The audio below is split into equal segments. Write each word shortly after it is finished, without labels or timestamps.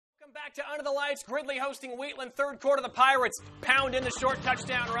Welcome back to Under the Lights. Gridley hosting Wheatland. Third quarter, the Pirates pound in the short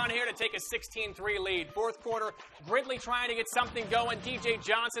touchdown run here to take a 16-3 lead. Fourth quarter, Gridley trying to get something going. DJ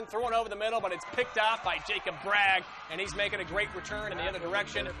Johnson throwing over the middle, but it's picked off by Jacob Bragg, and he's making a great return in the other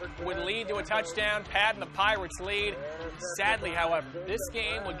direction. Would lead to a touchdown, padding the Pirates' lead. Sadly, however, this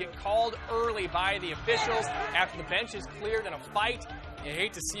game would get called early by the officials after the bench is cleared in a fight. You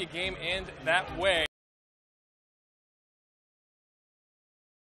hate to see a game end that way.